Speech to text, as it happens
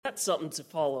that's something to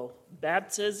follow.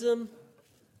 Baptism,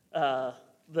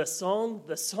 the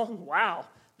song, wow,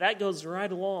 that goes right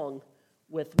along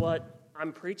with what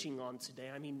I'm preaching on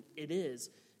today. I mean,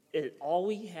 all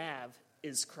we have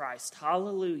is Christ.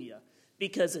 Hallelujah.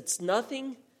 Because it's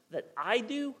nothing that I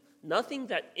do, nothing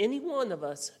that any one of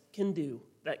us can do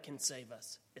that can save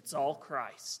us. It's all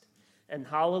Christ. And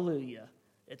hallelujah,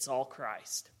 it's all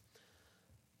Christ.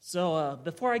 So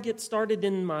before I get started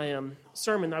in my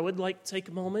sermon, I would like to take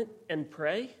a moment and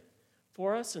pray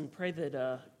for us and pray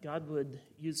that God would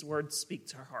use words to speak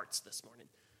to our hearts this morning.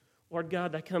 Lord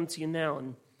God, I come to you now,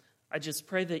 and I just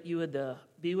pray that you would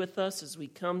be with us as we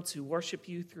come to worship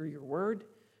you through your word.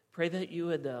 Pray that you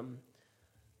would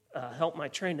help my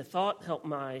train of thought, help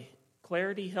my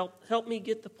clarity, help me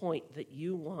get the point that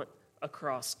you want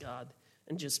across, God.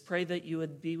 And just pray that you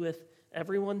would be with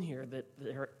everyone here, that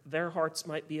their hearts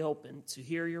might be open to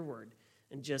hear your word.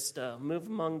 And just move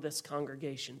among this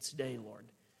congregation today, Lord.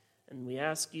 And we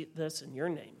ask you this in your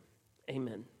name.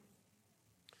 Amen.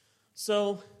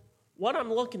 So what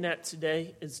I'm looking at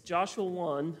today is Joshua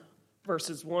 1,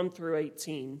 verses 1 through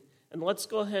 18. And let's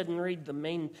go ahead and read the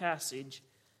main passage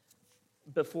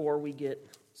before we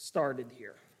get started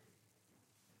here.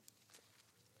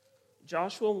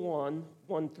 Joshua 1,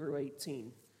 1 through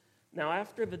 18. Now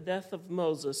after the death of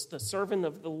Moses, the servant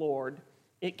of the Lord,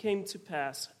 it came to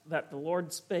pass that the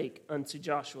Lord spake unto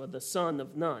Joshua, the son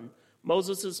of Nun,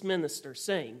 Moses' minister,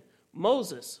 saying,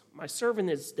 Moses, my servant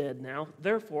is dead now,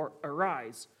 therefore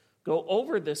arise, go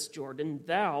over this Jordan,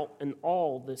 thou and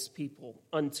all this people,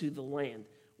 unto the land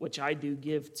which I do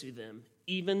give to them,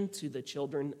 even to the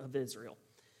children of Israel.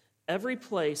 Every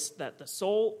place that the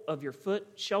sole of your foot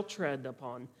shall tread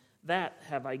upon, that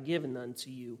have I given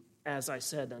unto you, as I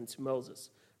said unto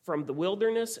Moses, from the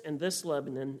wilderness and this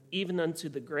Lebanon, even unto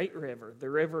the great river,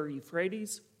 the river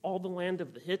Euphrates, all the land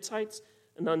of the Hittites,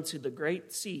 and unto the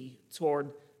great sea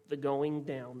toward the going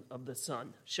down of the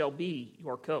sun, shall be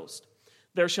your coast.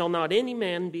 There shall not any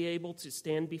man be able to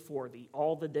stand before thee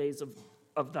all the days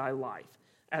of thy life.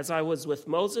 As I was with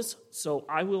Moses, so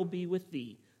I will be with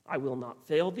thee. I will not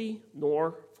fail thee,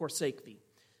 nor forsake thee.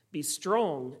 Be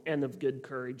strong and of good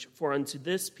courage, for unto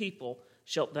this people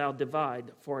shalt thou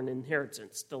divide for an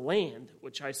inheritance the land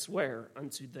which I swear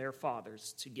unto their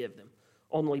fathers to give them.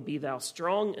 Only be thou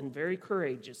strong and very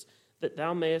courageous, that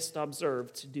thou mayest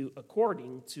observe to do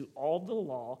according to all the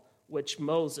law which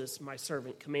Moses my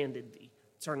servant commanded thee.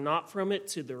 Turn not from it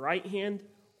to the right hand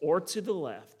or to the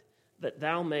left, that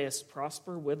thou mayest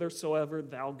prosper whithersoever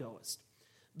thou goest.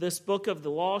 This book of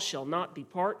the law shall not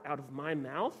depart out of my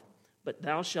mouth, but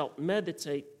thou shalt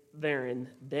meditate therein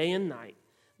day and night,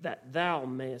 that thou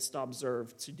mayest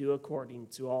observe to do according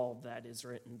to all that is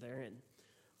written therein.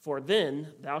 For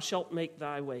then thou shalt make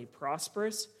thy way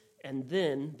prosperous, and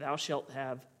then thou shalt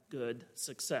have good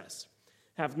success.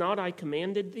 Have not I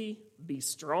commanded thee? Be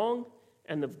strong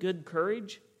and of good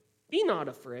courage. Be not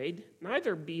afraid,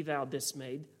 neither be thou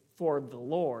dismayed, for the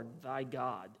Lord thy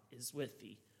God is with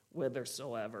thee,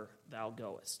 whithersoever thou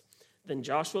goest. Then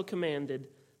Joshua commanded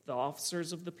the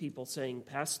officers of the people, saying,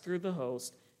 Pass through the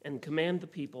host, and command the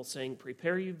people, saying,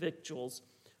 Prepare you victuals,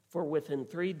 for within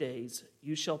 3 days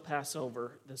you shall pass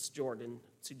over this Jordan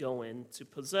to go in to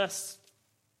possess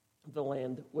the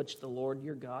land which the Lord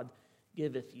your God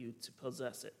giveth you to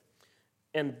possess it.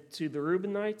 And to the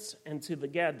Reubenites, and to the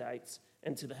Gadites,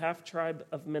 and to the half-tribe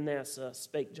of Manasseh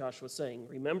spake Joshua, saying,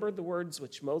 Remember the words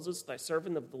which Moses, thy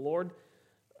servant of the Lord,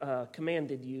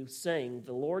 commanded you, saying,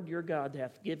 The Lord your God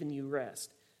hath given you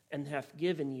rest, and hath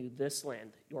given you this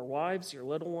land. Your wives, your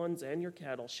little ones, and your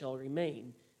cattle shall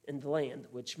remain in the land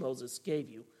which Moses gave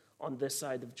you on this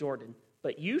side of Jordan.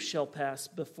 But you shall pass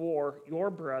before your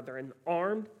brethren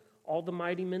armed, all the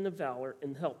mighty men of valor,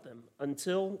 and help them,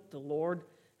 until the Lord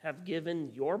have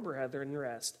given your brethren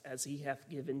rest, as he hath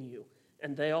given you.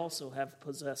 And they also have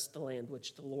possessed the land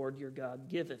which the Lord your God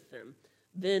giveth them.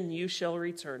 Then you shall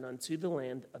return unto the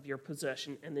land of your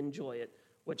possession and enjoy it,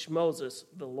 which Moses,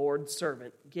 the Lord's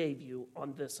servant, gave you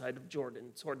on this side of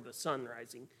Jordan, toward the sun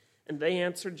rising. And they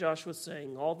answered Joshua,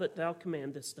 saying, All that thou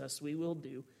commandest us we will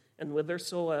do, and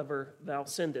whithersoever thou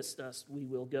sendest us we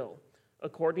will go.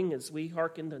 According as we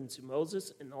hearkened unto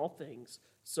Moses in all things,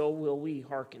 so will we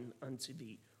hearken unto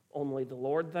thee. Only the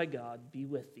Lord thy God be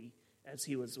with thee, as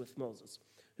he was with Moses.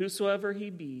 Whosoever he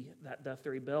be that doth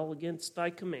rebel against thy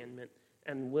commandment,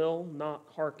 and will not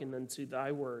hearken unto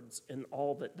thy words in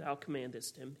all that thou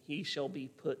commandest him, he shall be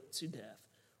put to death.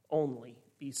 Only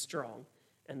be strong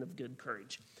and of good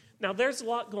courage. Now, there's a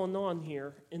lot going on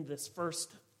here in this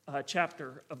first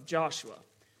chapter of Joshua.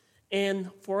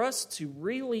 And for us to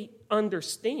really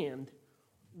understand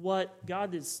what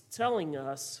God is telling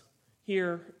us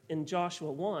here in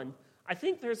Joshua 1, I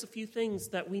think there's a few things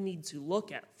that we need to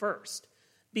look at first,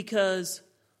 because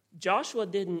Joshua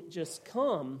didn't just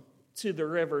come to the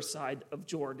riverside of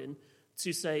Jordan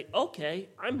to say, okay,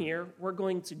 I'm here, we're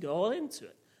going to go into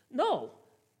it. No,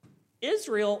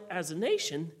 Israel as a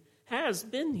nation has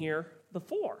been here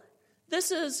before.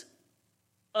 This is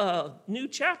a new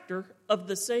chapter of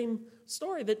the same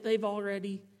story that they've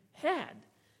already had.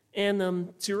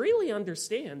 And to really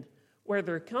understand where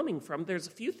they're coming from, there's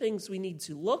a few things we need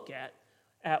to look at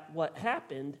what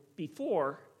happened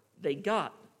before they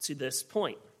got to this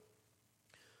point.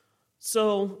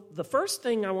 So the first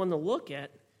thing I want to look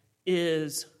at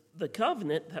is the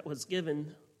covenant that was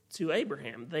given to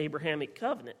Abraham, the Abrahamic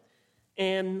covenant.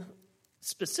 And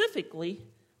specifically,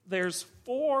 there's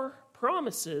 4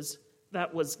 promises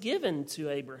that was given to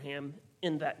Abraham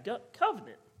in that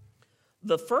covenant.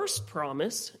 The first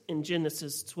promise in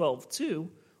Genesis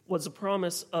 12:2 was a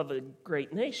promise of a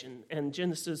great nation. And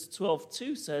Genesis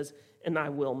 12:2 says, "And I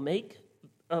will make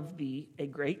of thee a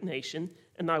great nation,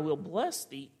 and I will bless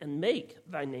thee and make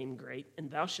thy name great, and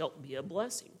thou shalt be a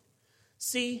blessing."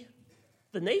 See,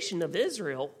 the nation of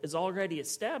Israel is already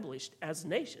established as a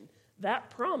nation.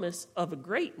 That promise of a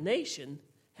great nation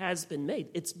has been made.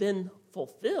 It's been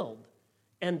fulfilled.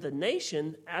 And the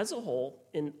nation as a whole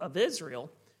of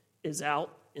Israel is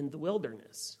out in the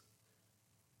wilderness.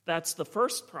 That's the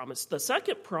first promise. The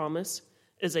second promise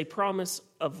is a promise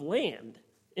of land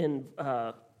in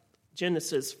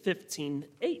Genesis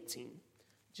 15:18.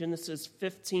 Genesis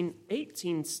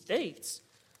 15:18 states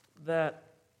that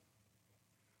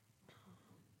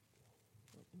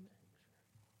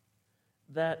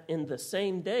in the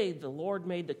same day the Lord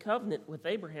made the covenant with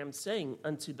Abraham, saying,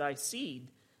 "Unto thy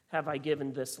seed have I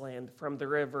given this land, from the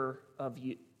river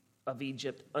of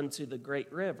Egypt unto the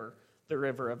great river, the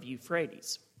river of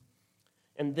Euphrates."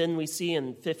 And then we see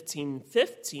in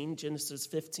 15:15, Genesis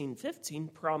 15:15,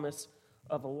 promise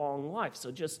of a long life.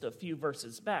 So just a few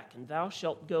verses back. "And thou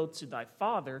shalt go to thy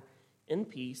father in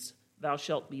peace, thou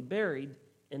shalt be buried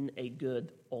in a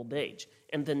good old age."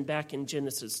 And then back in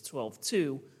Genesis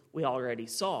 12:2, we already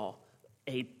saw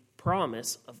a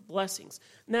promise of blessings.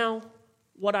 Now,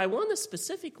 what I want to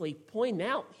specifically point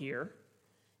out here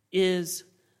is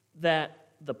that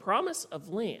the promise of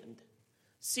land,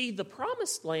 see, the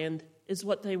promised land is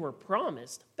what they were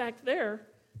promised back there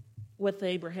with the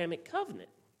Abrahamic covenant.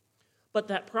 But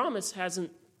that promise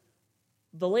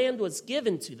the land was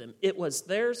given to them. It was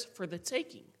theirs for the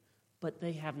taking, but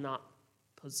they have not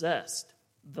possessed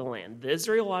the land. The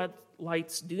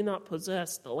Israelites do not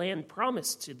possess the land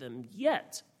promised to them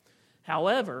yet.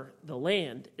 However, the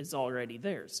land is already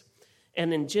theirs.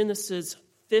 And in Genesis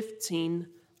 15,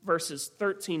 verses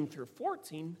 13 through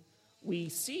 14, we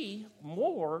see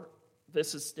more.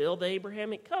 This is still the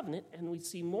Abrahamic covenant, and we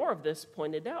see more of this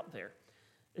pointed out there.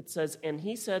 It says, "And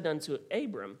he said unto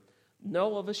Abram,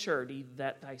 Know of a surety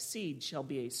that thy seed shall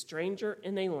be a stranger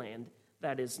in a land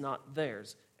that is not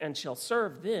theirs, and shall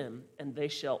serve them, and they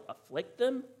shall afflict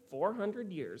them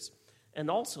 400 years. And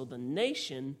also the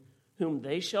nation whom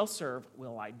they shall serve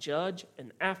will I judge,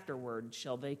 and afterward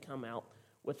shall they come out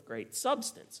with great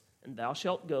substance. And thou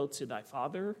shalt go to thy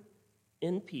father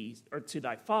in peace, or to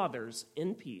thy fathers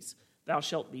in peace. Thou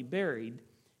shalt be buried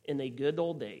in a good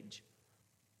old age."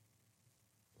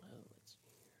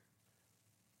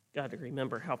 Got to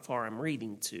remember how far I'm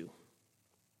reading to.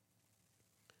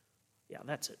 Yeah,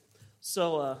 that's it.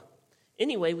 So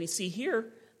anyway, we see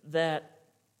here that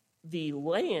the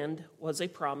land was a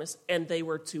promise, and they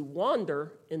were to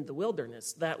wander in the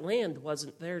wilderness. That land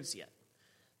wasn't theirs yet.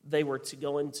 They were to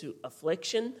go into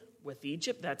affliction with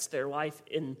Egypt. That's their life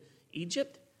in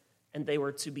Egypt. And they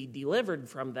were to be delivered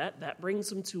from that. That brings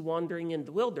them to wandering in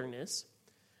the wilderness.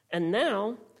 And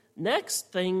now,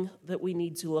 next thing that we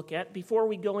need to look at, before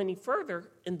we go any further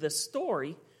in the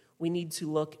story, we need to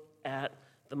look at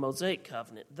the Mosaic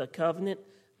covenant, the covenant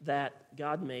that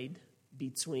God made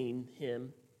between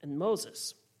him and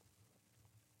Moses.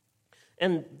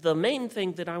 And the main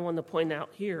thing that I want to point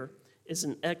out here is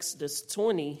in Exodus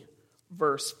 20,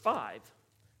 verse 5.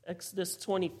 Exodus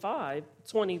 20,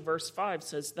 verse 5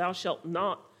 says, "Thou shalt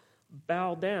not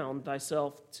bow down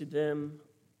thyself to them,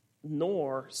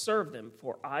 nor serve them.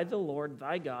 For I, the Lord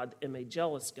thy God, am a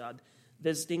jealous God,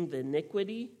 visiting the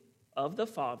iniquity of the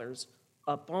fathers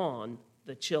upon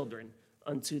the children,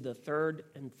 unto the third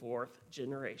and fourth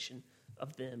generation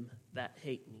of them that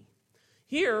hate me."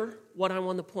 Here, what I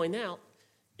want to point out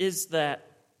is that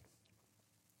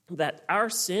our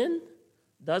sin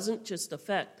doesn't just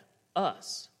affect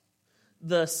us.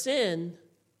 The sin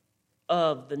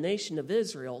of the nation of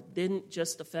Israel didn't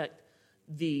just affect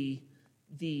the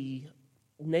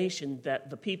nation, that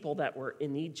the people that were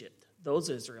in Egypt, those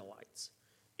Israelites.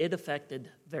 It affected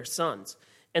their sons.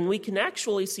 And we can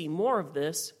actually see more of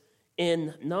this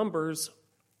in Numbers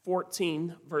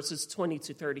 14, verses 20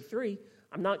 to 33.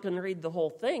 I'm not going to read the whole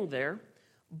thing there,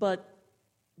 but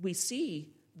we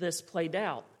see this played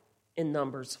out in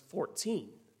Numbers 14.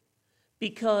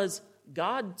 Because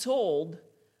God told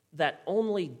that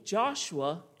only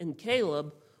Joshua and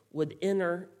Caleb would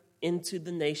enter into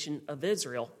the nation of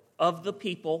Israel, of the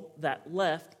people that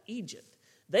left Egypt.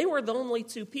 They were the only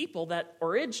two people that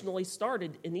originally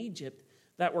started in Egypt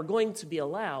that were going to be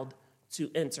allowed to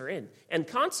enter in. And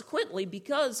consequently,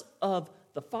 because of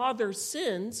the father's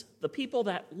sins, the people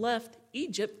that left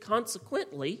Egypt,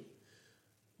 consequently,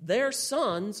 their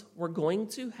sons were going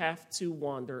to have to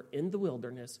wander in the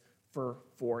wilderness for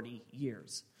 40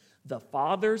 years. The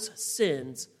father's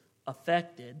sins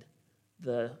affected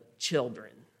the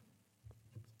children.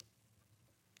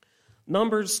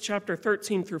 Numbers chapter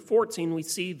 13 through 14, we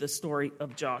see the story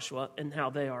of Joshua and how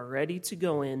they are ready to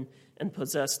go in and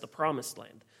possess the promised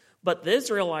land. But the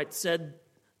Israelites said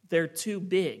they're too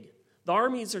big. The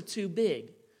armies are too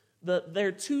big.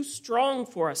 They're too strong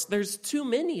for us. There's too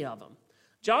many of them.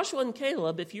 Joshua and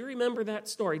Caleb, if you remember that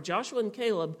story, Joshua and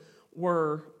Caleb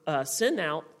were sent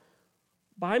out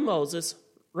by Moses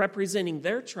representing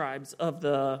their tribes of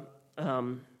the,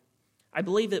 I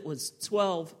believe it was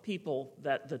 12 people,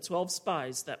 that the 12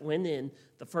 spies that went in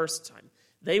the first time.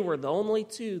 They were the only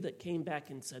two that came back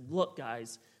and said, look,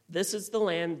 guys, this is the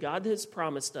land God has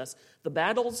promised us. The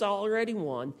battle's already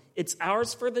won. It's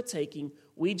ours for the taking.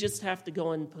 We just have to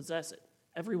go and possess it.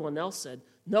 Everyone else said,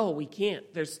 no, we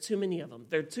can't. There's too many of them.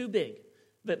 They're too big.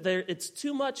 It's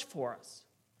too much for us.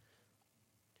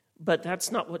 But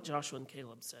that's not what Joshua and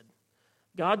Caleb said.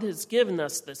 God has given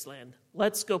us this land.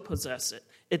 Let's go possess it.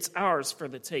 It's ours for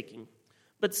the taking.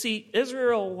 But see,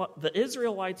 the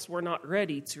Israelites were not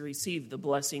ready to receive the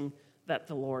blessing that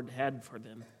the Lord had for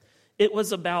them. It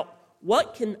was about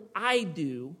what can I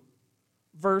do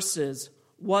versus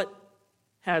what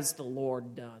has the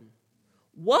Lord done.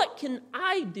 What can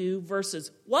I do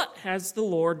versus what has the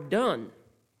Lord done?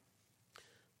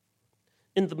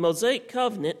 In the Mosaic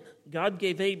covenant, God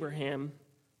gave in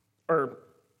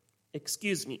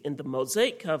the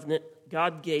Mosaic covenant,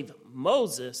 God gave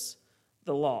Moses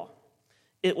the law.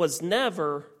 It was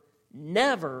never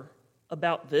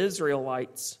about the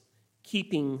Israelites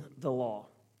keeping the law.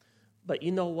 But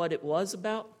you know what it was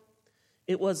about?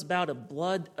 It was about a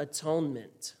blood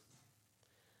atonement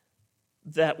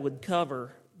that would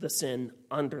cover the sin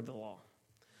under the law.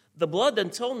 The blood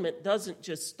atonement doesn't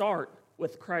just start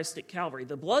with Christ at Calvary.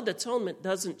 The blood atonement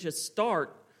doesn't just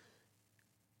start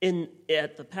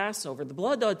at the Passover. The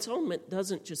blood atonement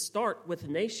doesn't just start with the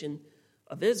nation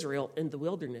of Israel in the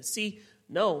wilderness. See,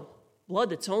 no,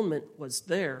 blood atonement was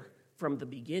there from the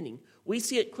beginning. We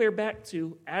see it clear back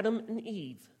to Adam and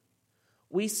Eve.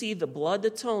 We see the blood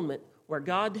atonement where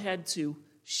God had to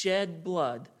shed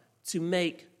blood to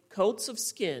make coats of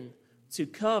skin to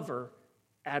cover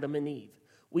Adam and Eve.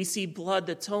 We see blood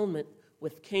atonement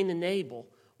with Cain and Abel,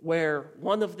 where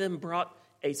one of them brought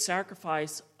a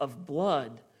sacrifice of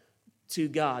blood to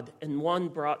God, and one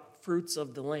brought fruits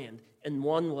of the land, and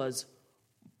one was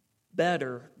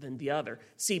better than the other.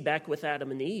 See, back with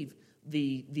Adam and Eve,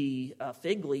 the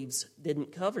fig leaves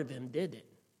didn't cover them, did it?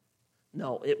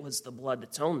 No, it was the blood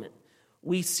atonement.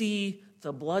 We see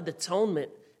the blood atonement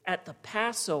at the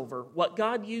Passover, what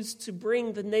God used to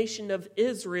bring the nation of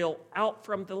Israel out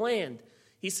from the land.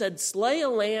 He said, slay a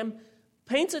lamb,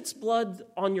 paint its blood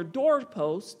on your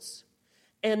doorposts,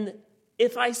 and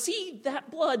if I see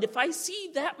that blood, if I see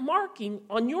that marking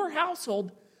on your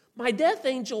household, my death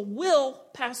angel will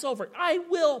pass over. I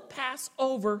will pass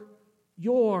over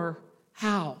your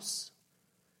house.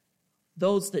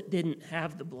 Those that didn't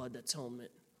have the blood atonement,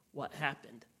 what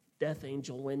happened? Death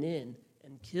angel went in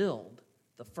and killed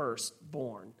the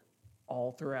firstborn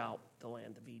all throughout the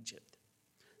land of Egypt.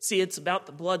 See, it's about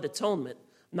the blood atonement,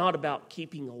 not about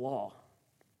keeping a law.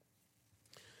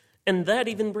 And that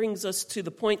even brings us to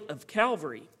the point of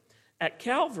Calvary. At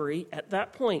Calvary, at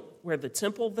that point where the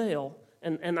temple veil,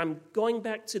 and I'm going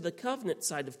back to the covenant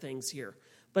side of things here,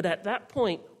 but at that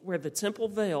point where the temple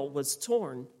veil was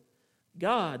torn,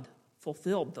 God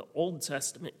fulfilled the Old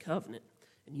Testament covenant.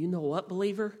 And you know what,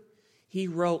 believer? He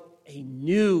wrote a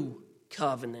new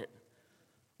covenant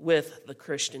with the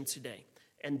Christian today.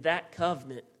 And that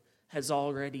covenant has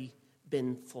already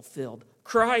been fulfilled.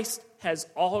 Christ has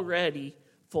already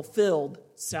fulfilled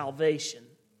salvation.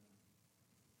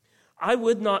 I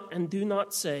would not and do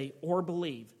not say or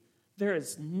believe there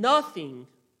is nothing,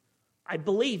 I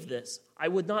believe this, I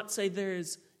would not say there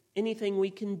is anything we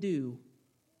can do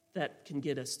that can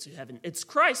get us to heaven. It's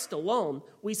Christ alone.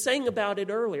 We sang about it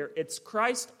earlier. It's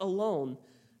Christ alone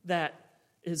that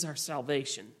is our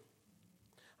salvation.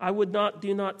 I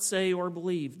do not say or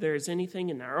believe there is anything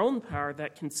in our own power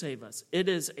that can save us. It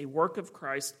is a work of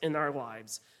Christ in our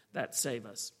lives that save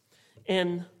us.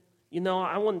 And,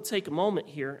 I want to take a moment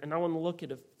here, and I want to look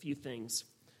at a few things.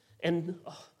 And,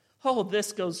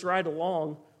 this goes right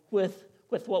along with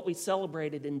what we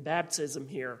celebrated in baptism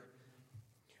here.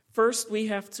 First, we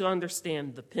have to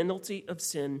understand the penalty of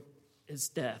sin is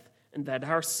death, and that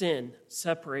our sin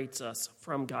separates us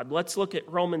from God. Let's look at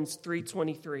Romans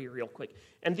 3:23 real quick.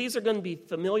 And these are going to be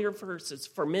familiar verses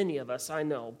for many of us, I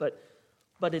know, but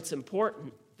it's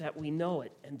important that we know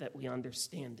it and that we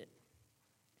understand it.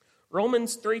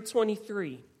 Romans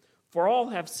 3:23, for all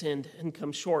have sinned and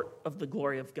come short of the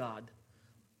glory of God.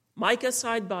 Micah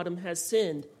Sidebottom has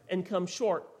sinned and come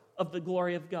short of the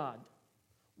glory of God.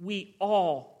 We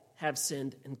all have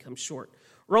sinned and come short.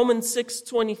 Romans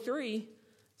 6:23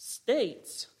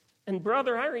 states, and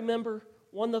brother, I remember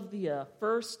one of the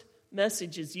first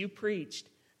messages you preached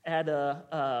at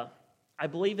I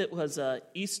believe it was a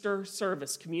Easter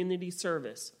service, community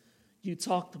service. You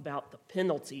talked about the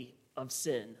penalty of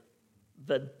sin,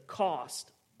 the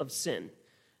cost of sin.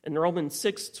 And Romans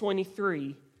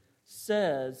 6:23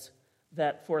 says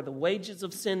that for the wages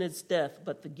of sin is death,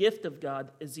 but the gift of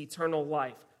God is eternal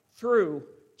life through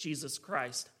Jesus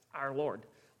Christ our Lord.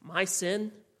 My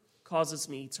sin causes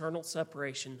me eternal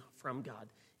separation from God.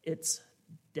 It's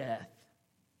death.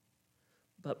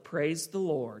 But praise the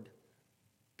Lord,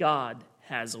 God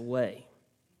has a way.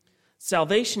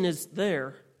 Salvation is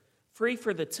there, free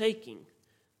for the taking.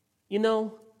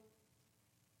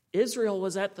 Israel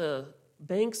was at the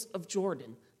banks of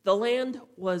Jordan. The land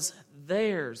was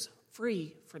theirs,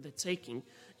 free for the taking.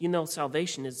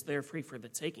 Salvation is there, free for the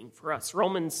taking for us.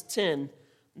 Romans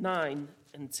 10:9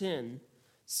 and 10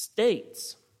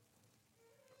 states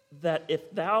that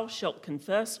if thou shalt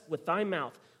confess with thy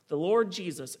mouth the Lord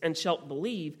Jesus, and shalt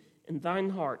believe in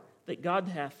thine heart that God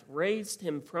hath raised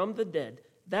him from the dead,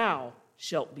 thou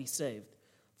shalt be saved.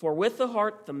 For with the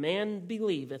heart the man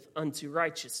believeth unto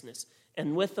righteousness,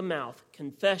 and with the mouth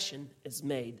confession is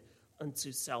made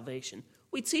unto salvation.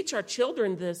 We teach our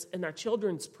children this in our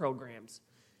children's programs.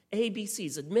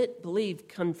 ABCs, admit, believe,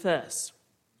 confess.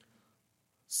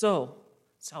 So,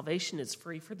 salvation is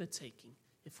free for the taking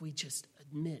if we just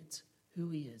admit who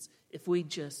he is, if we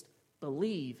just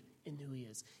believe in who he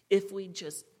is, if we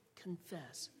just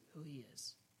confess who he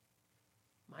is.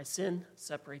 My sin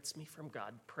separates me from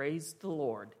God. Praise the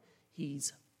Lord.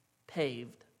 He's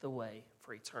paved the way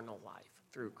for eternal life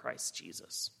through Christ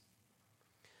Jesus.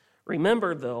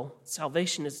 Remember, though,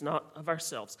 salvation is not of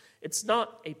ourselves. It's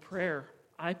not a prayer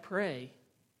I pray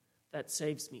that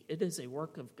saves me. It is a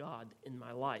work of God in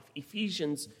my life.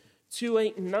 Ephesians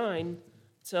 2:8 and 9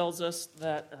 tells us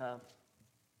that,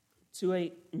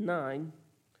 2:8 and 9,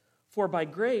 for by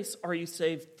grace are you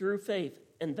saved through faith,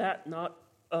 and that not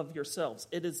of yourselves.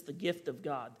 It is the gift of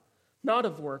God, not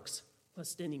of works,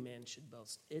 lest any man should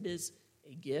boast. It is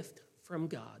a gift from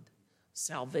God.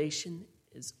 Salvation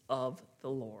is of the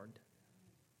Lord.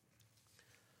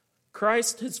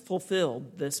 Christ has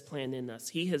fulfilled this plan in us.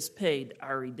 He has paid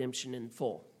our redemption in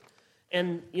full.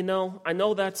 And, I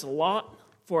know that's a lot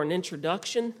for an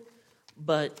introduction,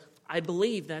 but I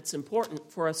believe that's important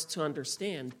for us to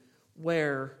understand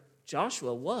where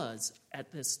Joshua was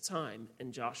at this time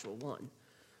in Joshua 1.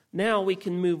 Now we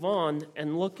can move on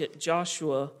and look at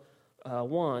Joshua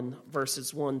 1,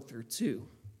 verses 1 through 2.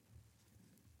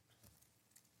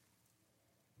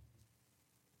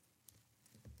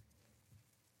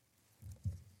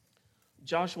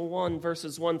 Joshua 1,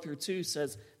 verses 1 through 2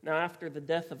 says, now after the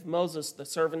death of Moses, the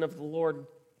servant of the Lord,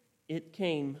 it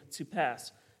came to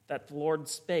pass that the Lord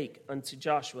spake unto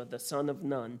Joshua, the son of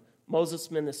Nun,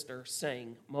 Moses' minister,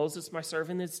 saying, Moses, my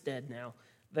servant, is dead now.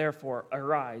 Therefore,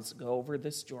 arise, go over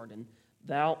this Jordan,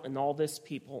 thou and all this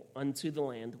people, unto the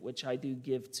land which I do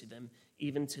give to them,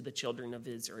 even to the children of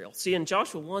Israel. See, in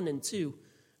Joshua 1 and 2,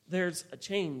 there's a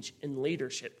change in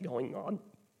leadership going on.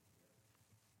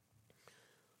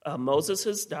 Moses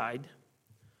has died.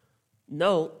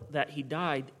 Note that he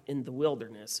died in the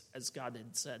wilderness, as God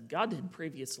had said. God had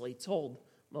previously told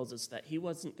Moses that he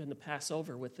wasn't going to pass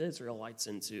over with the Israelites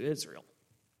into Israel.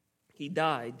 He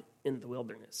died in the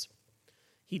wilderness.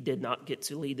 He did not get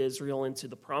to lead Israel into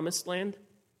the promised land.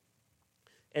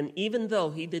 And even though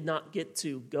he did not get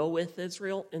to go with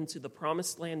Israel into the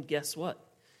promised land, guess what?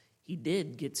 He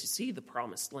did get to see the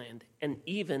promised land and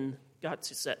even got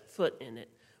to set foot in it.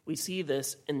 We see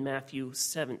this in Matthew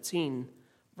 17,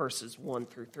 verses 1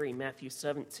 through 3. Matthew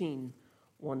 17,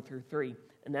 1 through 3.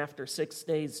 And after 6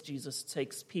 days, Jesus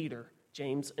takes Peter,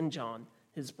 James, and John,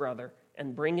 his brother,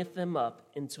 and bringeth them up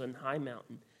into an high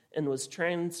mountain, and was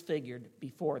transfigured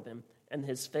before them. And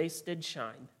his face did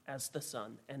shine as the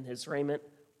sun, and his raiment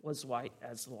was white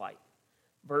as the light.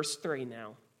 Verse 3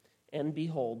 now. And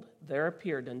behold, there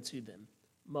appeared unto them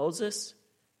Moses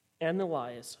and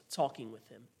Elias talking with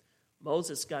him.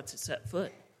 Moses got to set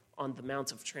foot on the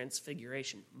Mount of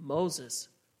Transfiguration. Moses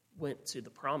went to the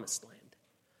Promised Land.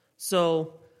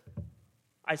 So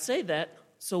I say that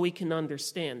so we can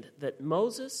understand that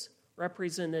Moses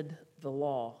represented the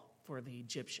law for the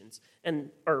Egyptians,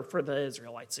 or for the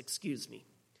Israelites, excuse me.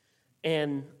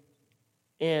 And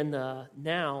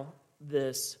now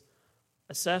this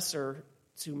assessor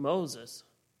to Moses,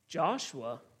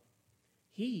 Joshua,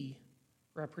 he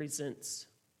represents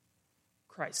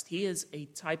Christ. He is a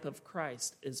type of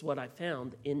Christ, is what I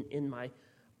found in my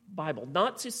Bible.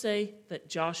 Not to say that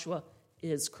Joshua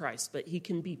is Christ, but he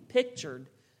can be pictured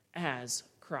as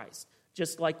Christ.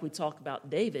 Just like we talk about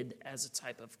David as a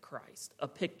type of Christ, a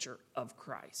picture of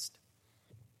Christ.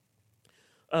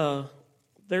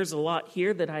 There's a lot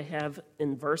here that I have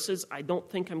in verses. I don't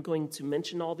think I'm going to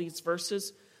mention all these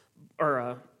verses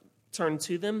or turn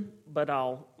to them, but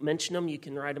I'll mention them. You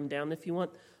can write them down if you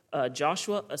want.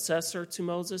 Joshua, assessor to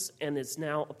Moses, and is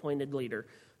now appointed leader.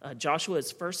 Joshua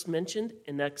is first mentioned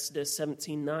in Exodus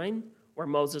 17:9, where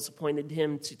Moses appointed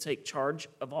him to take charge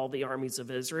of all the armies of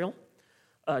Israel.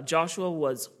 Joshua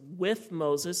was with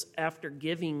Moses after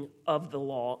giving of the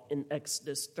law in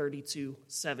Exodus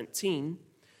 32:17.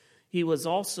 He was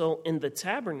also in the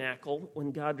tabernacle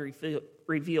when God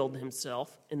revealed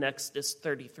himself in Exodus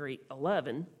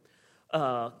 33:11.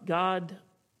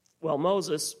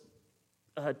 Moses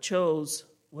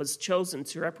was chosen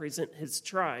to represent his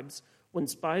tribes when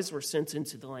spies were sent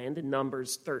into the land in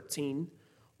Numbers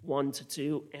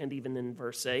 13:1-2, and even in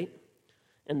verse 8.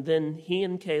 And then he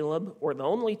and Caleb were the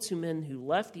only two men who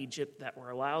left Egypt that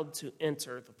were allowed to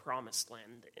enter the Promised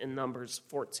Land in Numbers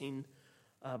 14,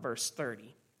 verse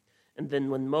 30. And then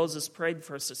when Moses prayed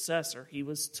for a successor, he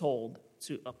was told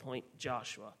to appoint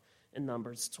Joshua in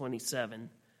Numbers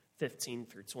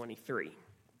 27:15-23.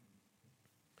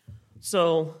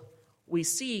 So we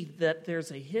see that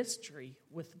there's a history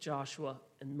with Joshua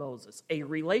and Moses, a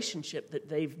relationship that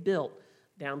they've built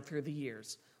down through the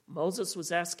years. Moses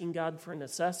was asking God for an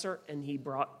assessor, and he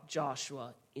brought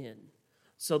Joshua in.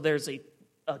 So there's a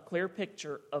clear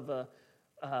picture of a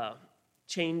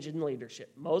change in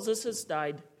leadership. Moses has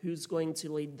died. Who's going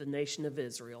to lead the nation of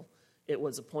Israel? It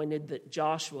was appointed that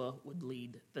Joshua would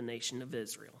lead the nation of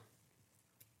Israel.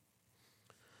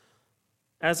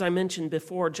 As I mentioned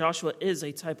before, Joshua is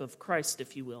a type of Christ,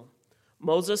 if you will.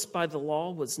 Moses, by the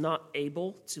law, was not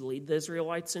able to lead the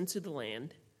Israelites into the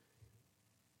land,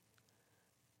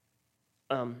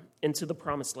 into the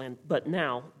Promised Land. But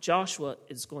now Joshua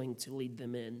is going to lead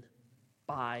them in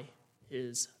by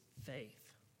his faith.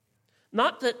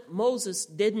 Not that Moses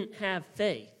didn't have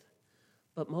faith,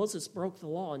 but Moses broke the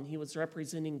law and he was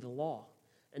representing the law.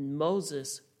 And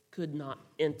Moses could not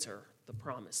enter the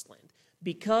Promised Land.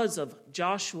 Because of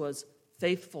Joshua's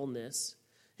faithfulness,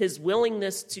 his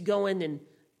willingness to go in and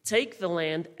take the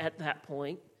land at that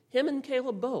point, him and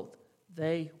Caleb both,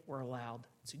 they were allowed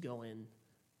to go in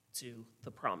to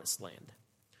the Promised Land.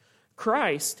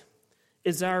 Christ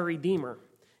is our Redeemer.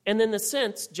 And in a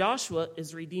sense, Joshua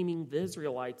is redeeming the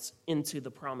Israelites into the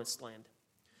Promised Land.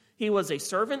 He was a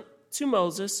servant to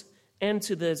Moses and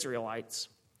to the Israelites.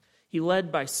 He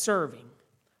led by serving.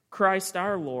 Christ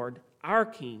our Lord, our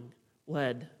King,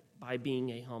 led by being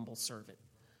a humble servant.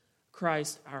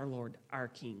 Christ our Lord, our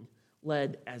King,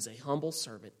 led as a humble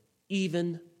servant,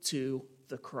 even to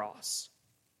the cross.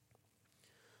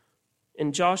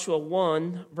 In Joshua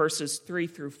 1, verses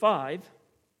 3-5,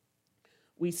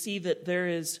 we see that there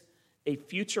is a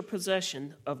future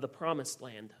possession of the Promised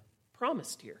Land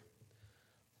promised here.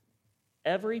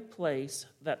 Every place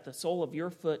that the sole of your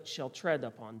foot shall tread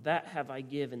upon, that have I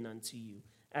given unto you,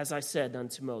 as I said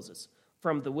unto Moses,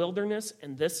 from the wilderness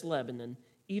and this Lebanon,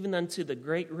 even unto the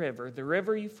great river, the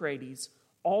river Euphrates,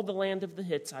 all the land of the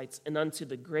Hittites, and unto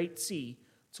the great sea,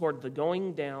 toward the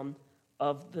going down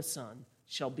of the sun,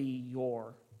 shall be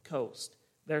your coast.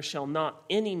 There shall not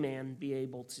any man be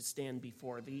able to stand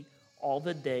before thee all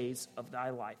the days of thy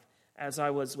life. As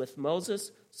I was with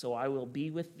Moses, so I will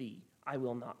be with thee. I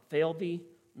will not fail thee,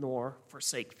 nor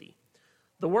forsake thee.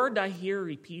 The word I hear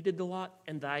repeated a lot,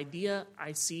 and the idea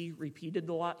I see repeated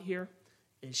a lot here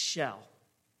is shall.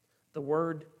 The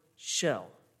word shall.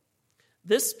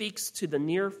 This speaks to the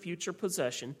near future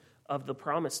possession of the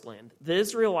Promised Land. The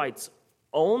Israelites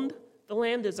owned the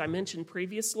land, as I mentioned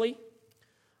previously,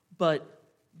 but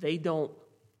they don't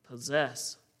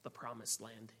possess the promised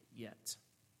land yet.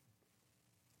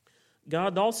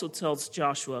 God also tells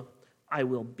Joshua, I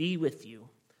will be with you.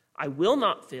 I will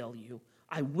not fail you.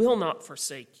 I will not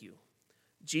forsake you.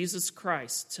 Jesus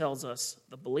Christ tells us,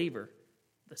 the believer,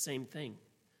 the same thing.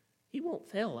 He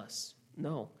won't fail us.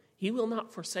 No. He will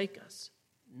not forsake us.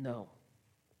 No.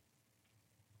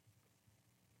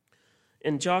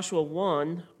 In Joshua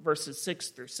 1, verses 6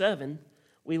 through 7,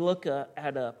 we look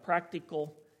at a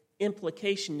practical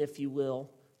implication, if you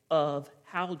will, of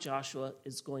how Joshua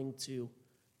is going to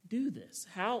do this.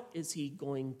 How is he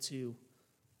going to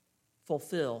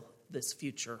fulfill this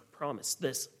future promise,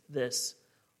 this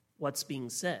what's being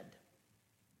said?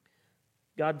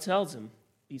 God tells him,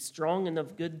 be strong and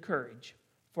of good courage,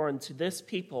 for unto this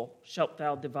people shalt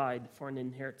thou divide for an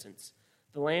inheritance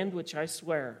the land which I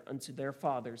swear unto their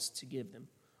fathers to give them.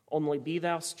 Only be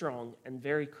thou strong and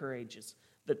very courageous,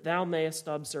 that thou mayest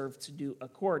observe to do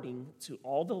according to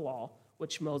all the law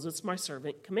which Moses my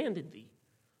servant commanded thee.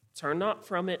 Turn not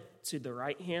from it to the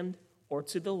right hand or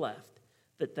to the left,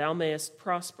 that thou mayest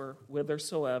prosper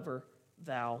whithersoever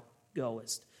thou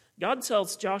goest. God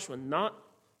tells Joshua not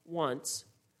once,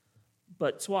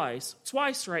 but twice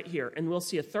right here, and we'll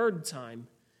see a third time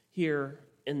here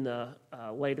in the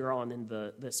later on in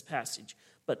this passage.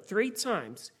 But 3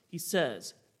 times he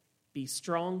says, be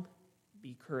strong,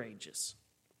 be courageous.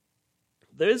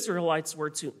 The Israelites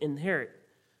were to inherit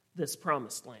this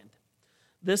promised land.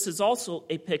 This is also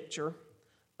a picture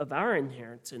of our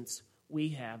inheritance we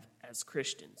have as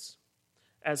Christians.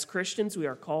 As Christians, we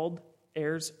are called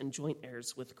heirs and joint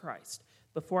heirs with Christ.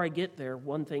 Before I get there,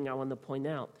 one thing I want to point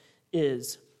out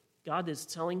is God is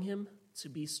telling him to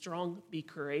be strong, be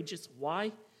courageous.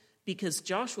 Why? Because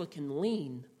Joshua can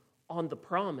lean on the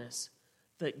promise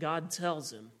that God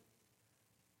tells him,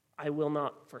 I will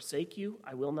not forsake you,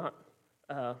 I will not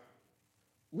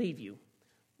leave you.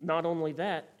 Not only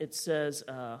that, it says,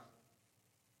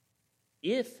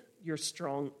 if you're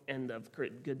strong and of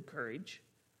good courage,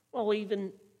 well,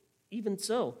 even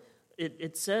so,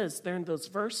 it says there in those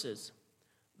verses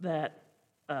that,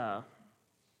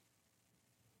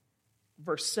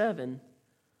 verse 7,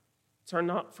 turn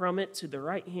not from it to the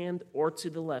right hand or to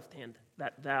the left hand,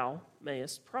 that thou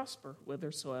mayest prosper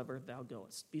whithersoever thou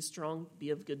goest. Be strong, be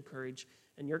of good courage,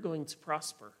 and you're going to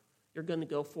prosper. You're going to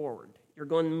go forward. You're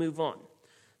going to move on.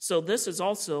 So this is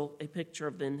also a picture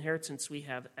of the inheritance we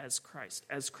have as Christ.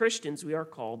 As Christians, we are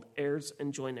called heirs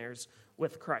and joint heirs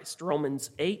with Christ. Romans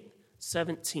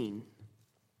 8:17.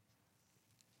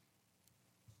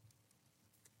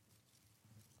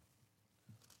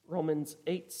 Romans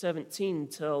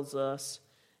 8:17 tells us,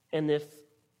 and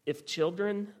if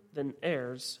children, then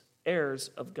heirs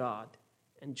of God,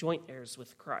 and joint heirs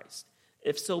with Christ,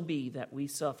 if so be that we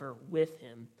suffer with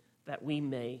him, that we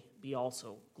may be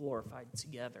also glorified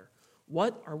together.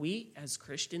 What are we as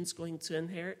Christians going to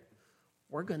inherit?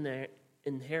 We're going to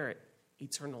inherit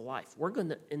eternal life. We're going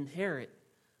to inherit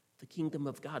the kingdom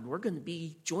of God. We're going to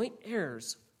be joint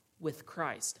heirs with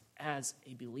Christ as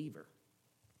a believer.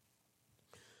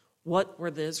 What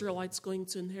were the Israelites going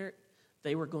to inherit?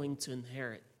 They were going to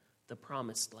inherit the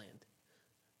promised land.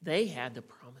 They had the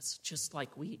promise, just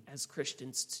like we as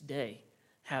Christians today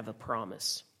have a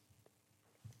promise.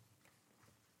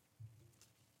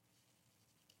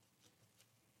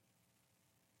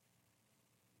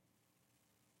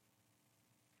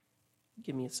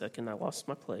 Give me a second, I lost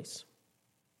my place.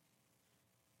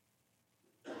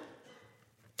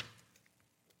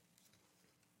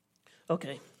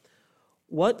 Okay,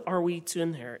 what are we to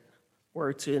inherit?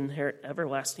 We're to inherit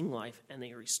everlasting life and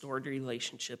a restored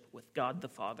relationship with God the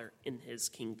Father in his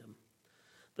kingdom.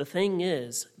 The thing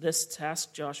is, this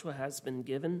task Joshua has been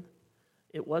given,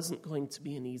 it wasn't going to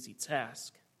be an easy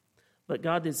task. But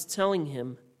God is telling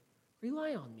him,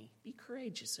 rely on me, be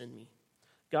courageous in me.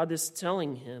 God is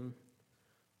telling him,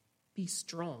 be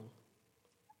strong.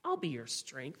 I'll be your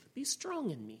strength. Be strong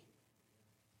in me.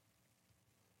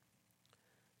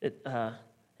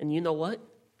 And you know what?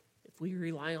 If we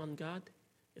rely on God,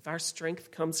 if our strength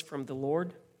comes from the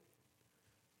Lord,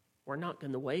 we're not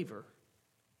going to waver.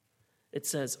 It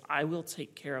says, I will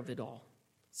take care of it all.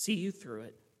 See you through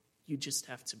it. You just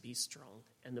have to be strong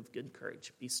and of good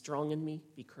courage. Be strong in me.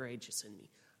 Be courageous in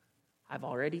me. I've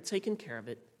already taken care of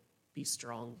it. Be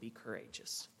strong. Be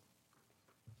courageous.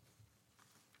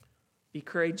 Be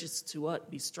courageous to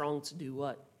what? Be strong to do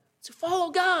what? To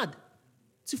follow God.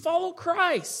 To follow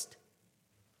Christ.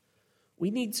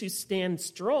 We need to stand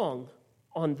strong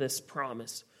on this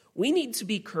promise. We need to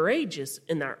be courageous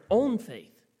in our own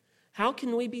faith. How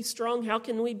can we be strong? How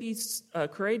can we be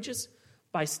courageous?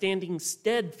 by standing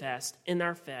steadfast in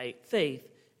our faith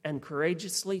and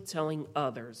courageously telling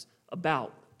others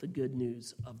about the good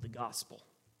news of the gospel.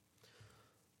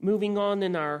 Moving on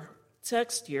in our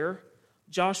text here,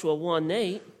 Joshua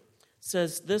 1:8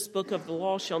 says, "This book of the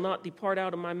law shall not depart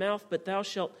out of my mouth, but thou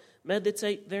shalt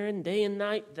meditate therein day and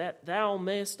night, that thou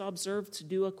mayest observe to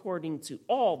do according to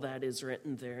all that is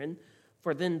written therein.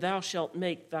 For then thou shalt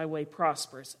make thy way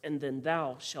prosperous, and then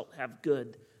thou shalt have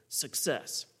good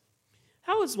success."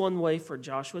 How is one way for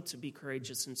Joshua to be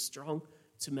courageous and strong?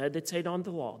 To meditate on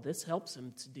the law. This helps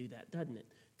him to do that, doesn't it?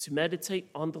 To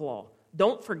meditate on the law.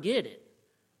 Don't forget it.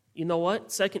 You know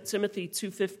what? 2 Timothy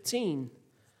 2:15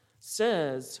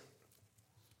 says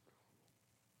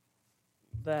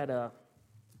that,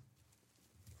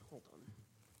 hold on.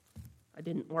 I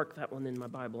didn't mark that one in my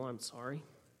Bible, I'm sorry.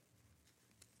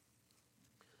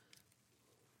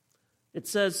 It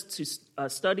says to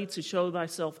study to show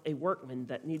thyself a workman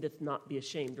that needeth not be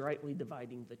ashamed, rightly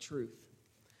dividing the truth.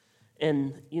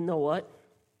 And you know what?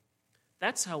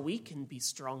 That's how we can be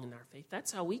strong in our faith.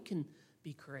 That's how we can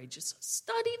be courageous.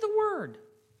 Study the Word.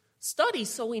 Study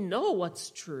so we know what's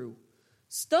true.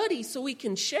 Study so we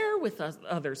can share with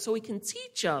others, so we can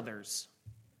teach others.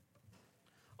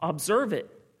 Observe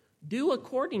it. Do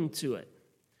according to it.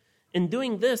 In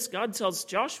doing this, God tells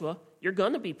Joshua, you're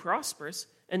going to be prosperous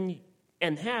and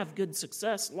have good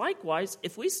success. Likewise,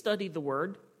 if we study the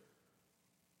Word,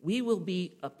 we will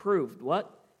be approved.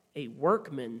 What? A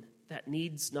workman that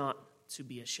needs not to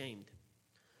be ashamed.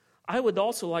 I would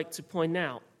also like to point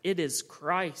out, it is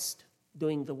Christ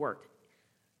doing the work.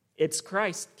 It's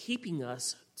Christ keeping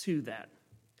us to that.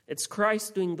 It's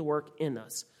Christ doing the work in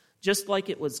us. Just like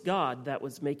it was God that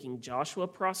was making Joshua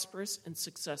prosperous and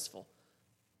successful,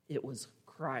 it was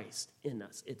Christ in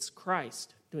us. It's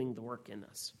Christ doing the work in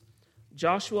us.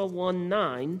 Joshua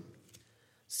 1:9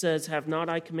 says, "Have not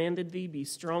I commanded thee, be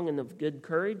strong and of good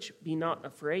courage? Be not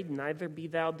afraid, neither be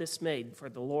thou dismayed, for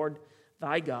the Lord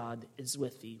thy God is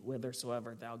with thee,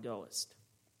 whithersoever thou goest."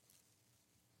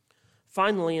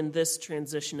 Finally, in this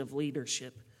transition of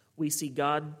leadership, we see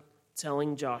God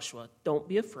telling Joshua, don't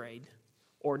be afraid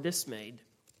or dismayed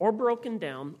or broken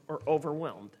down or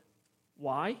overwhelmed.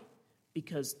 Why?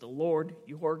 Because the Lord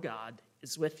your God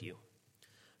is with you.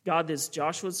 God is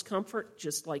Joshua's comfort,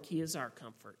 just like he is our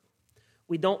comfort.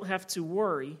 We don't have to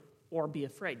worry or be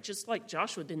afraid. Just like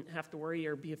Joshua didn't have to worry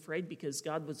or be afraid because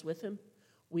God was with him,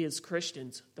 we as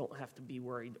Christians don't have to be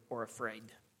worried or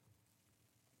afraid.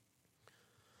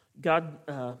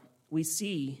 We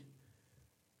see,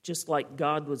 just like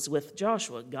God was with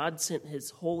Joshua, God sent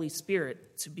his Holy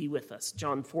Spirit to be with us.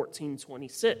 John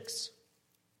 14:26.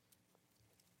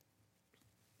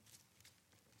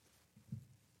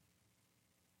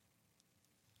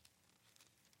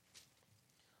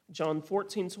 John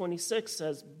 14:26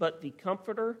 says, "But the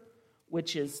Comforter,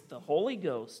 which is the Holy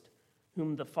Ghost,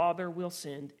 whom the Father will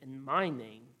send in my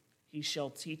name, he shall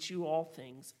teach you all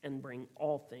things and bring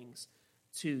all things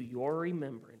to your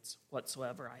remembrance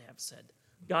whatsoever I have said."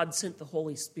 God sent the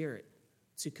Holy Spirit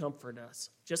to comfort us.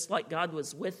 Just like God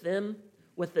was with them,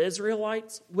 with the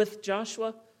Israelites, with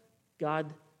Joshua,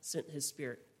 God sent his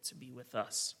Spirit to be with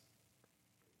us.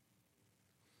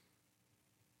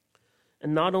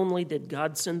 And not only did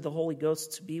God send the Holy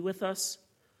Ghost to be with us,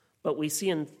 but we see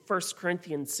in 1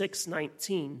 Corinthians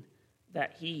 6:19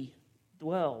 that he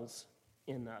dwells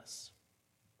in us.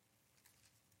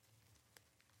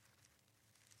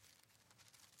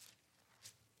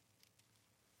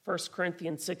 1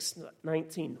 Corinthians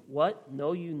 6:19, "What?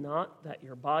 Know you not that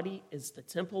your body is the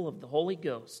temple of the Holy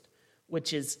Ghost,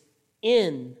 which is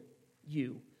in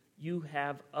you? You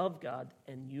have of God,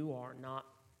 and you are not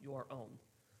your own."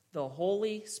 The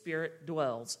Holy Spirit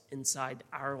dwells inside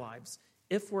our lives.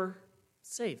 If we're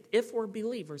saved, if we're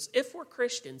believers, if we're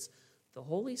Christians, the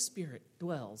Holy Spirit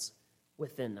dwells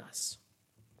within us.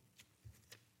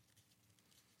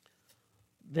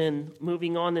 Then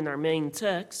moving on in our main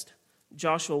text,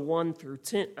 Joshua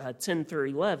 10 through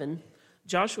 11,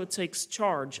 Joshua takes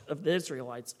charge of the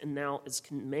Israelites and now is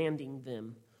commanding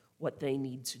them what they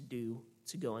need to do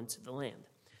to go into the land.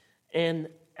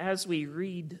 And as we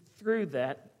read through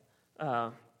that,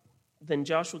 then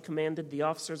Joshua commanded the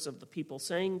officers of the people,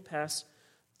 saying, "Pass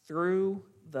through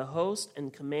the host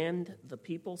and command the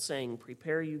people, saying,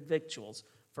 Prepare you victuals,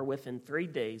 for within 3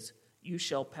 days you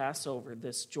shall pass over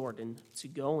this Jordan to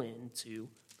go in to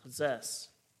possess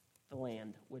the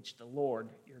land which the Lord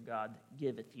your God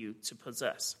giveth you to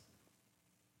possess."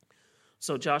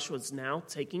 So Joshua's now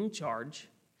taking charge.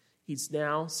 He's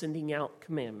now sending out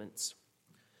commandments.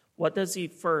 What does he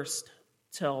first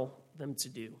tell them to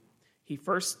do? He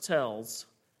first tells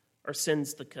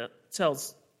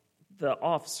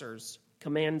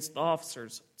commands the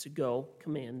officers to go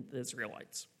command the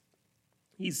Israelites.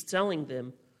 He's telling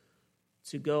them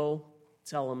to go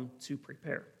tell them to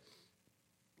prepare.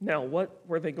 Now, what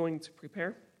were they going to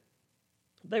prepare?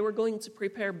 They were going to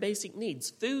prepare basic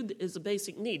needs. Food is a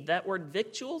basic need. That word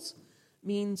victuals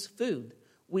means food.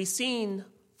 We've seen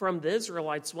from the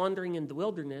Israelites wandering in the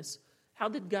wilderness, how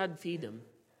did God feed them?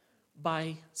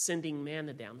 By sending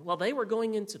manna down. Well, they were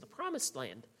going into the promised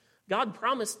land. God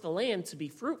promised the land to be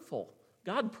fruitful.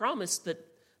 God promised that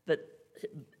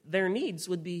their needs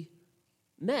would be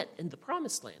met in the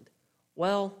promised land.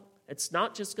 Well, it's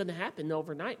not just going to happen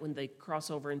overnight when they cross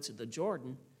over into the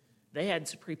Jordan. They had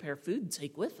to prepare food to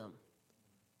take with them.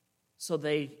 So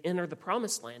they enter the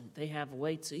promised land. They have a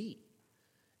way to eat.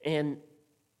 And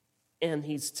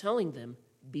he's telling them,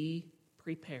 be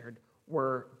prepared.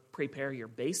 Prepare your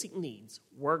basic needs.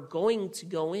 We're going to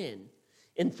go in.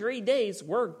 In 3 days,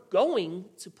 we're going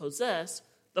to possess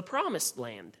the promised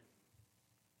land.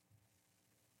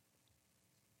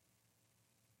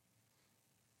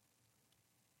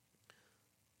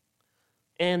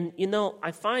 And,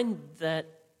 I find that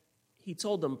he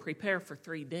told them, prepare for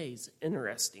 3 days.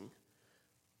 Interesting.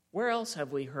 Where else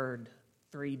have we heard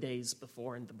 3 days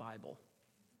before in the Bible?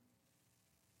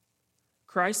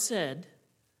 Christ said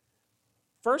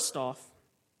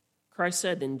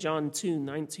in John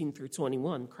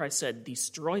 2:19-21, Christ said,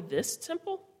 destroy this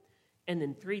temple, and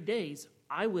in 3 days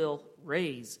I will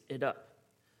raise it up.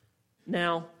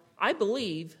 Now, I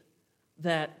believe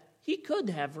that he could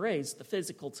have raised the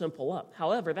physical temple up.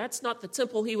 However, that's not the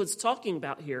temple he was talking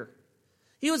about here.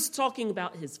 He was talking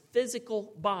about his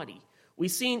physical body. We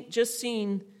just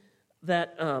seen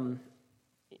that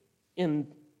in,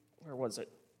 where was it?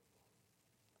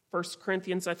 1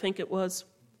 Corinthians, I think it was.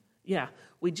 Yeah,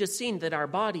 we just seen that our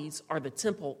bodies are the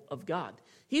temple of God.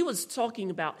 He was talking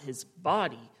about his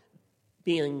body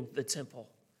being the temple.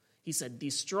 He said,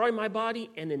 destroy my body,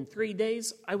 and in 3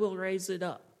 days I will raise it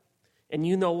up. And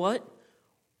you know what?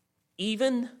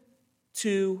 Even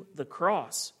to the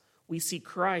cross, we see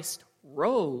Christ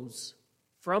rose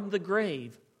from the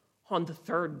grave on the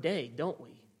 3rd day, don't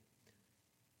we?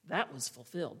 That was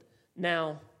fulfilled.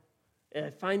 Now, I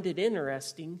find it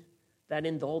interesting that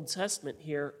in the Old Testament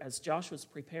here, as Joshua's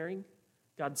preparing,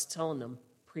 God's telling them,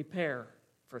 prepare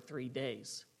for 3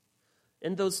 days.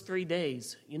 In those 3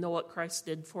 days, you know what Christ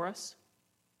did for us?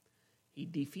 He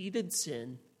defeated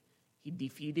sin, he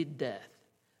defeated death,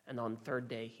 and on the 3rd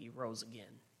day, he rose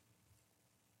again.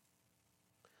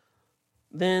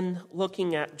 Then,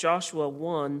 looking at Joshua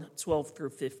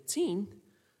 1:12-15,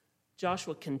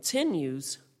 Joshua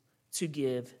continues to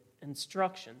give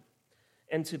instruction.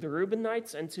 And to the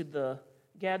Reubenites, and to the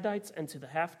Gadites, and to the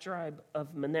half-tribe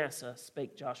of Manasseh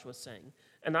spake Joshua, saying.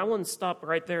 And I want to stop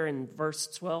right there in verse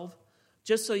 12,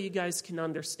 just so you guys can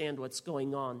understand what's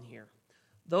going on here.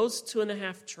 Those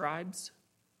 2.5 tribes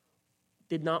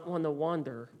did not want to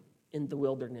wander in the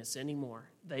wilderness anymore.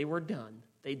 They were done.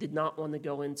 They did not want to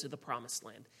go into the promised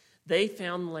land. They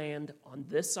found land on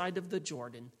this side of the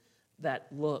Jordan that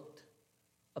looked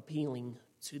appealing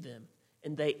to them.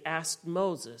 And they asked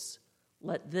Moses,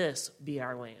 let this be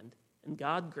our land. And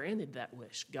God granted that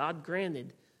wish. God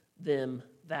granted them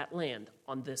that land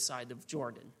on this side of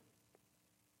Jordan.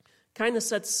 Kind of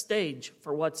sets the stage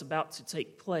for what's about to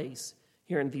take place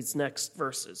here in these next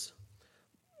verses.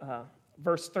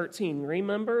 Verse 13,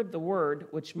 remember the word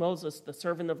which Moses, the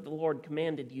servant of the Lord,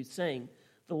 commanded you, saying,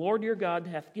 the Lord your God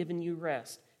hath given you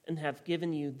rest, and hath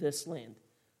given you this land.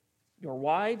 Your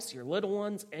wives, your little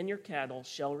ones, and your cattle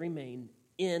shall remain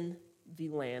in the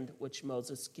land which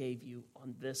Moses gave you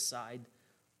on this side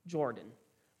Jordan.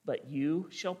 But you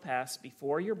shall pass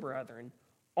before your brethren,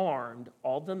 armed,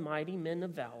 all the mighty men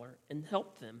of valor, and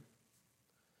help them,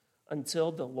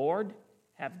 until the Lord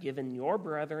have given your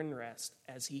brethren rest,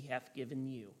 as he hath given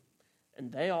you.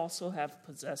 And they also have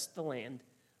possessed the land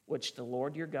which the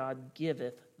Lord your God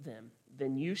giveth them.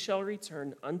 Then you shall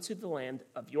return unto the land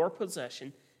of your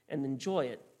possession, and enjoy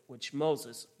it, which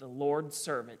Moses, the Lord's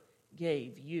servant,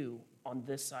 gave you on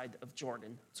this side of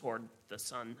Jordan toward the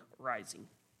sun rising.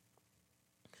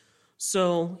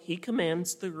 So he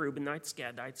commands the Reubenites,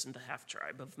 Gadites, and the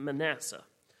half-tribe of Manasseh.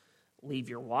 Leave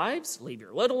your wives, leave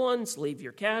your little ones, leave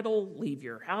your cattle, leave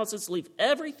your houses, leave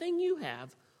everything you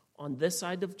have on this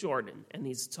side of Jordan. And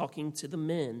he's talking to the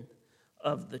men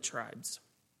of the tribes.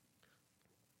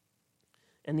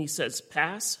 And he says,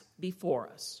 pass before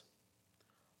us,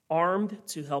 armed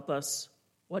to help us.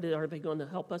 What are they going to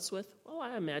help us with? Well,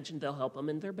 I imagine they'll help them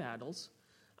in their battles.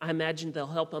 I imagine they'll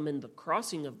help them in the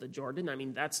crossing of the Jordan. I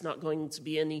mean, that's not going to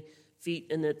be any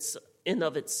feat in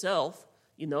of itself.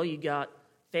 You know, you got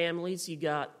families, you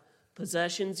got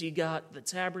possessions, you got the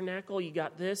tabernacle, you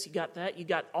got this, you got that, you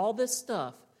got all this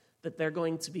stuff that they're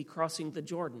going to be crossing the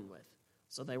Jordan with.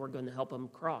 So they were going to help them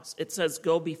cross. It says,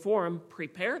 go before them,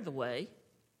 prepare the way,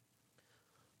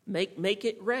 make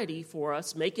it ready for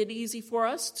us, make it easy for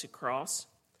us to cross.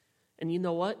 And you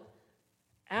know what?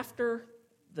 After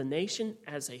the nation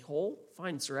as a whole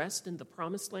finds rest in the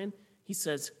promised land, he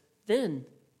says, then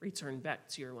return back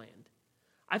to your land.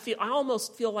 I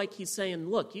almost feel like he's saying,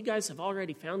 look, you guys have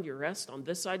already found your rest on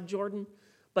this side of Jordan,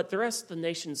 but the rest of the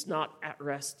nation's not at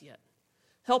rest yet.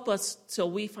 Help us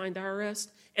till we find our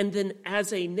rest, and then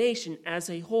as a nation, as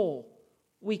a whole,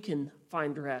 we can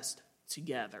find rest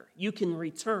together. You can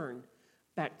return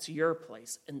back to your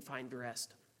place and find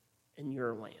rest in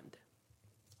your land.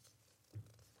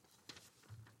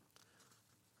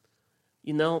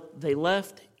 You know, they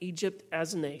left Egypt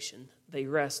as a nation. They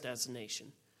rest as a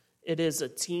nation. It is a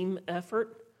team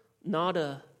effort, not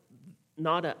a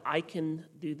I can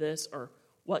do this or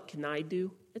what can I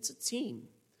do. It's a team.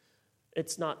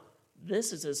 It's not,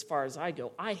 this is as far as I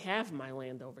go. I have my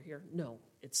land over here. No,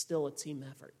 it's still a team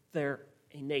effort. They're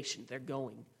a nation. They're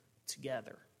going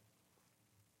together.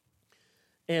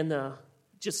 And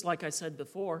just like I said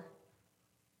before,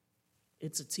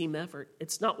 it's a team effort.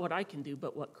 It's not what I can do,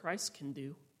 but what Christ can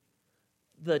do.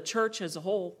 The church as a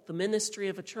whole, the ministry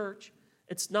of a church,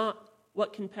 it's not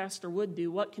what can Pastor Wood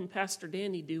do, what can Pastor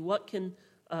Danny do, what can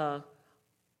our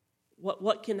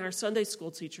Sunday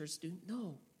school teachers do.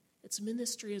 No, it's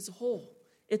ministry as a whole.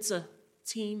 It's a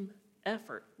team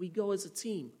effort. We go as a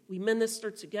team. We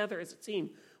minister together as a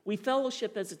team. We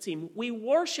fellowship as a team. We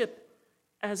worship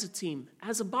as a team,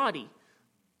 as a body.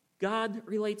 God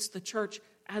relates the church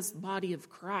as the body of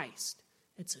Christ.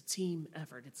 It's a team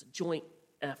effort. It's a joint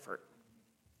effort.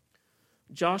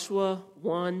 Joshua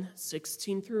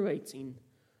 1:16 through 18.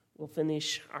 We'll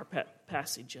finish our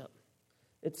passage up.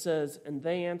 It says, and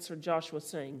they answered Joshua,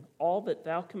 saying, all that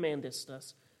thou commandest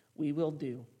us, we will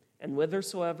do, and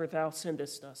whithersoever thou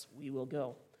sendest us, we will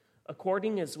go.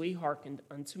 According as we hearkened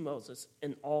unto Moses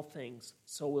in all things,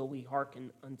 so will we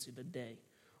hearken unto the day.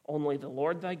 Only the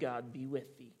Lord thy God be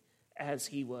with thee, as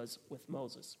he was with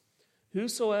Moses.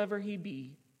 Whosoever he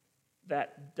be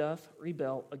that doth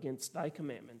rebel against thy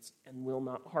commandments, and will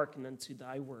not hearken unto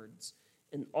thy words,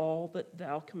 in all that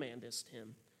thou commandest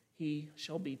him, he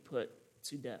shall be put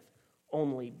to death.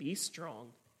 Only be strong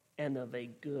and of a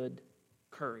good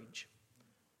courage.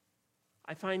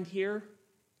 I find here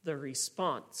the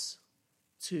response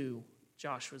to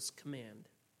Joshua's command.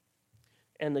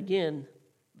 And again,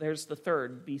 there's the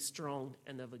third, be strong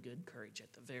and of a good courage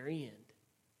at the very end.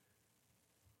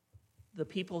 The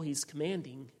people he's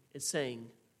commanding is saying,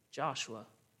 Joshua,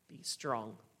 be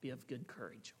strong, be of good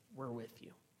courage. We're with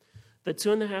you. The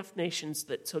 2.5 nations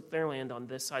that took their land on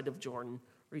this side of Jordan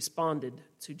responded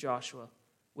to Joshua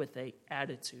with an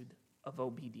attitude of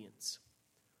obedience.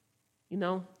 You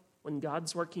know, when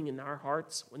God's working in our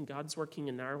hearts, when God's working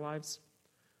in our lives,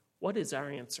 what is our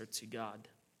answer to God?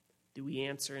 Do we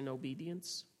answer in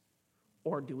obedience,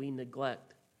 or do we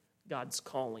neglect God's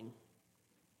calling?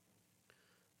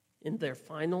 In their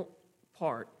final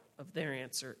part of their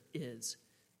answer is,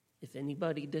 if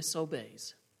anybody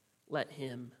disobeys, let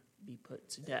him be put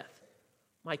to death.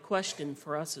 My question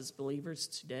for us as believers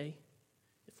today,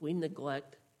 if we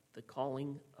neglect the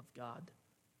calling of God,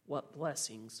 what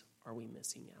blessings are we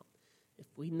missing out? If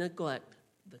we neglect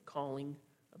the calling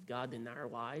of God in our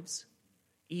lives,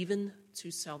 even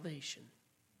to salvation,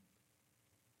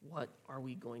 what are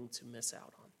we going to miss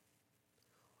out on?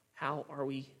 How are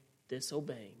we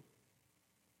disobeying?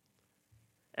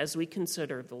 As we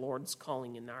consider the Lord's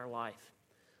calling in our life,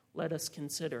 let us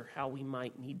consider how we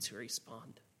might need to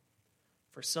respond.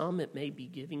 For some, it may be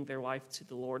giving their life to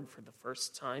the Lord for the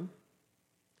first time.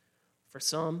 For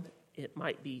some, it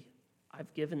might be,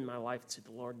 I've given my life to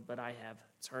the Lord, but I have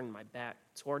turned my back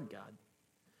toward God.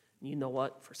 And you know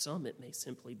what? For some, it may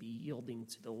simply be yielding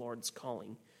to the Lord's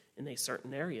calling in a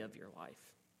certain area of your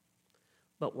life.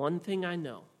 But one thing I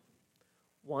know,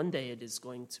 one day it is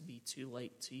going to be too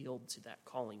late to yield to that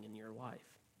calling in your life.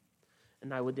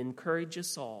 And I would encourage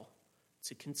us all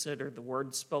to consider the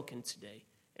words spoken today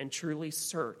and truly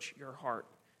search your heart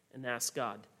and ask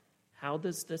God, how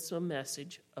does this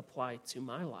message apply to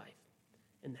my life?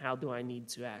 And how do I need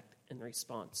to act in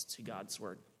response to God's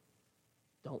word?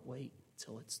 Don't wait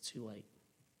till it's too late.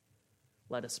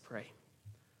 Let us pray.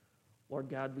 Lord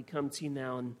God, we come to you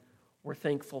now, and we're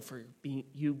thankful for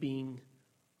you being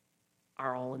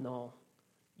our all in all.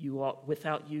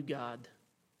 Without you, God,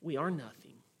 we are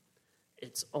nothing.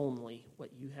 It's only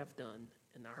what you have done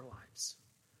in our lives.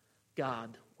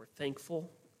 God, we're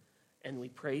thankful, and we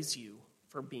praise you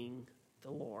for being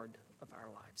the Lord of our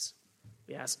lives.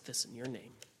 We ask this in your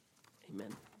name.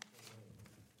 Amen.